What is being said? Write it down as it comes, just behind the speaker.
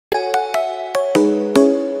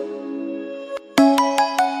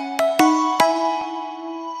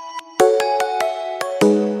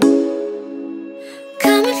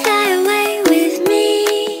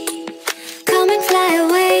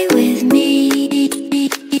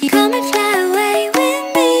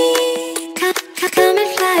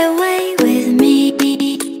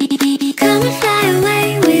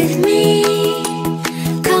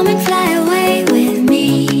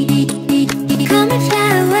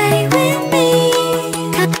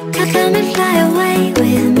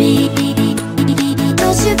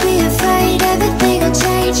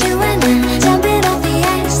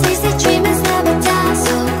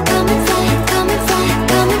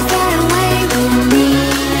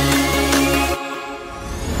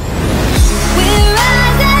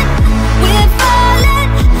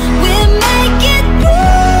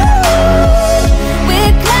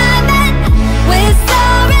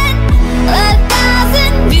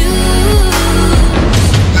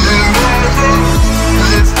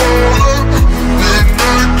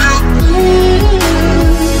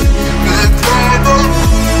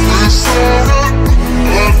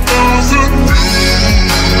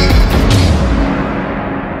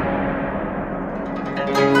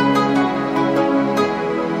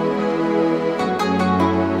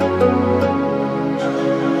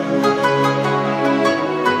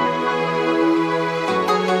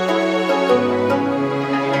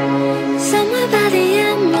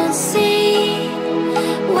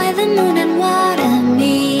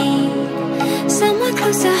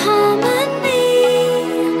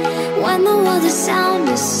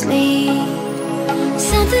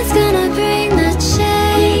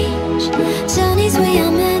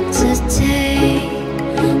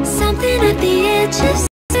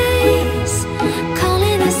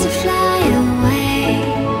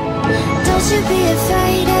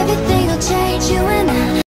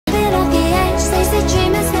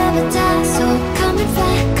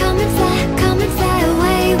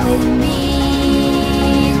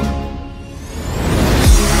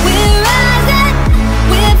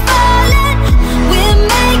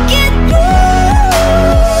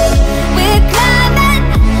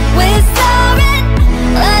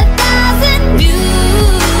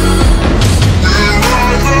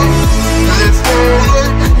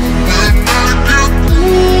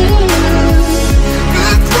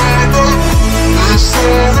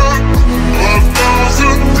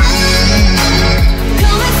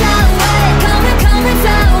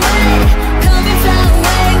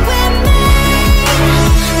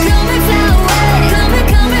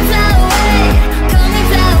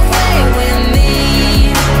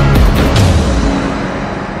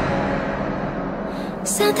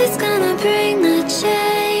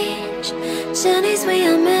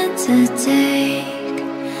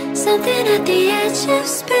edge of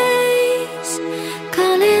space,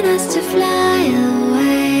 calling us to fly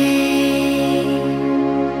away.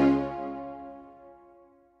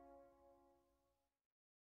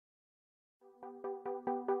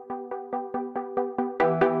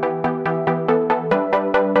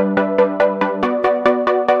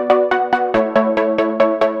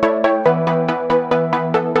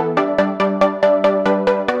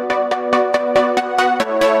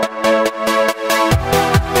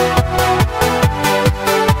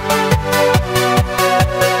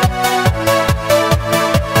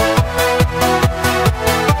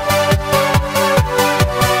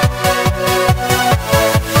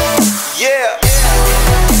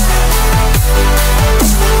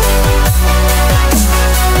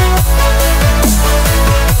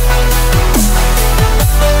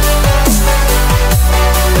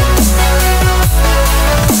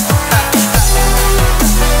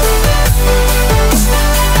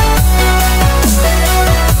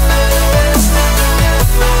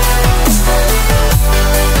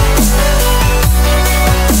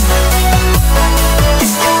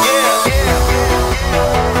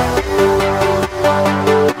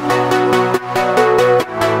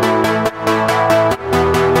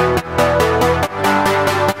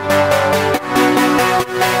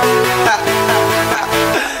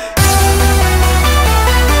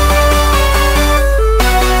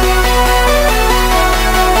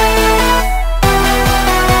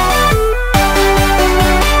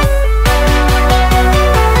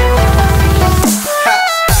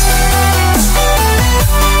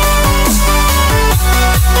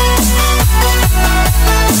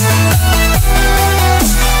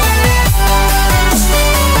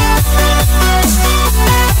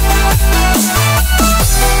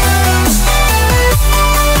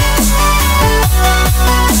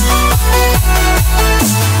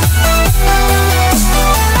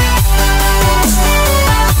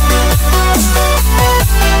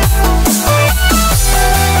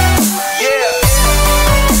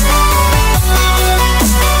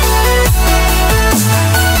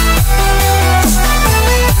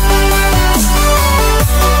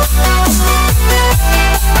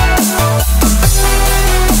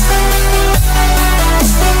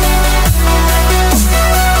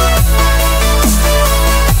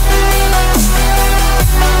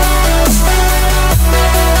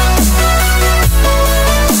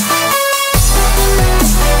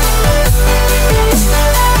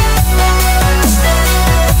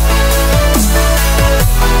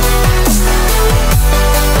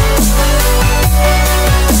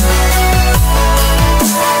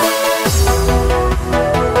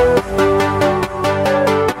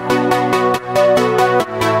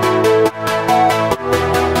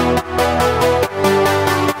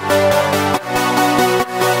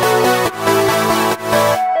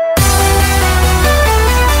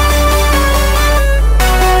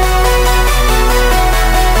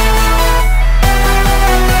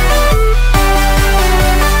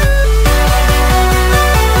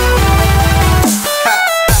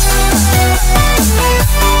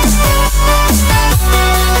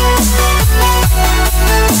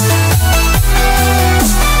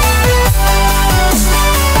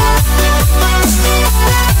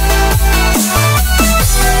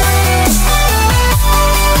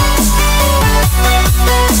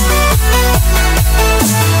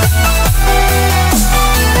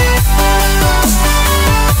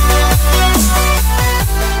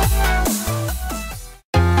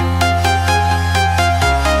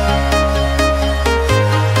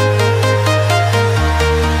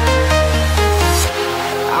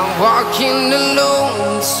 Walking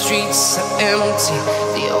alone, the streets are empty.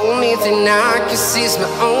 The only thing I can see is my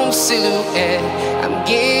own silhouette. I'm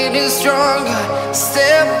getting stronger,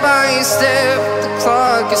 step by step. The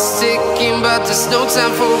clock is ticking, but there's no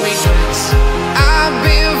time for regrets. I've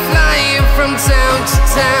been flying from town to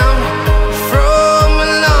town, from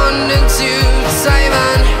London to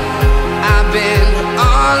Taiwan. I've been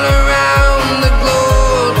all around the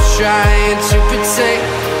globe, trying to protect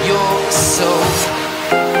your soul.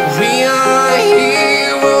 We are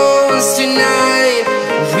heroes tonight.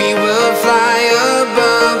 We will fly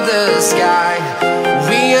above the sky.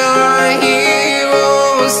 We are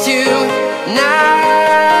heroes tonight.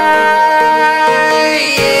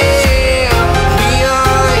 Yeah. We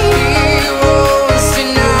are heroes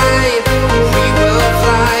tonight. We will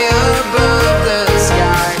fly above the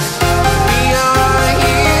sky. We are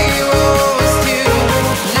heroes tonight.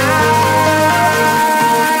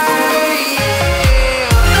 Yeah.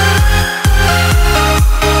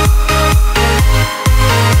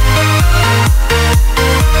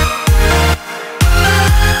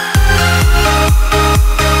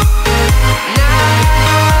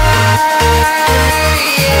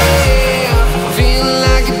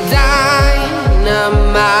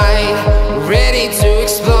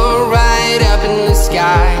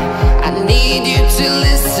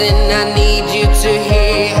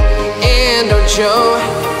 show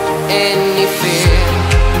any fear.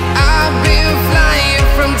 I've been flying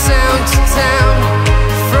from town to town,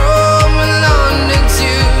 from London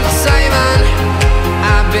to Taiwan.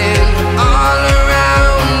 I've been all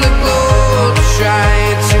around the globe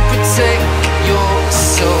trying to protect your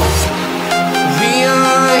soul. We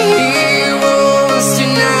are heroes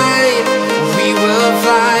tonight. We will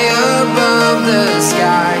fly above the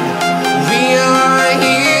sky. We are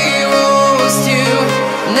heroes tonight.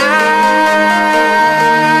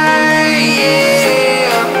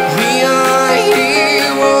 Yeah. We are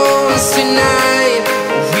heroes tonight.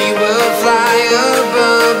 We will fly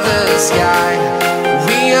above the sky.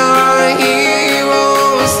 We are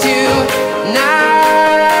heroes tonight.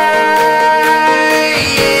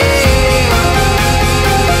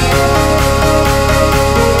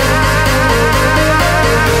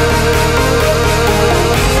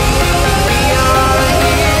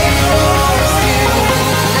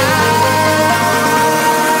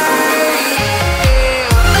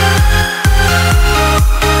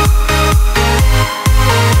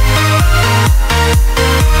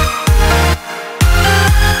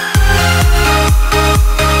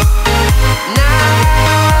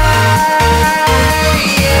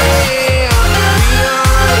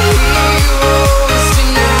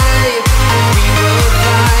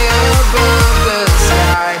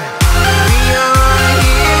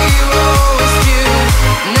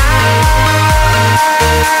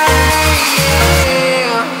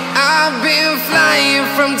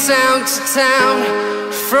 From town to town,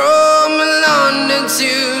 from London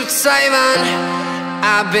to Taiwan.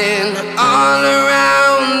 I've been all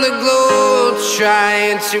around the globe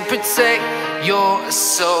trying to protect your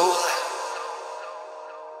soul.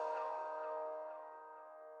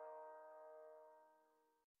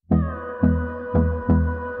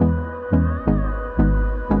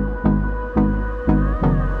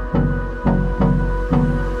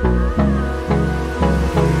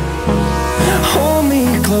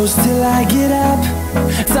 Close till I get up.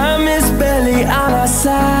 Time is barely on our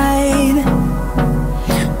side.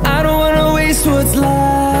 I don't wanna waste what's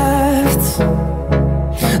left.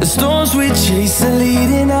 The storms we chase are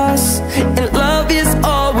leading us, and love is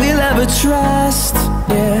all we'll ever trust.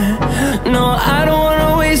 Yeah, no, I don't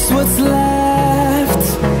wanna waste what's left.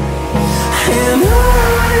 And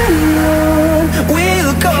on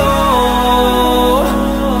we'll go,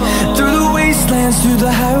 through the wastelands, through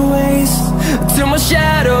the highways, till my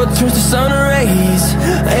shadow turns to sun rays.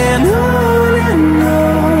 And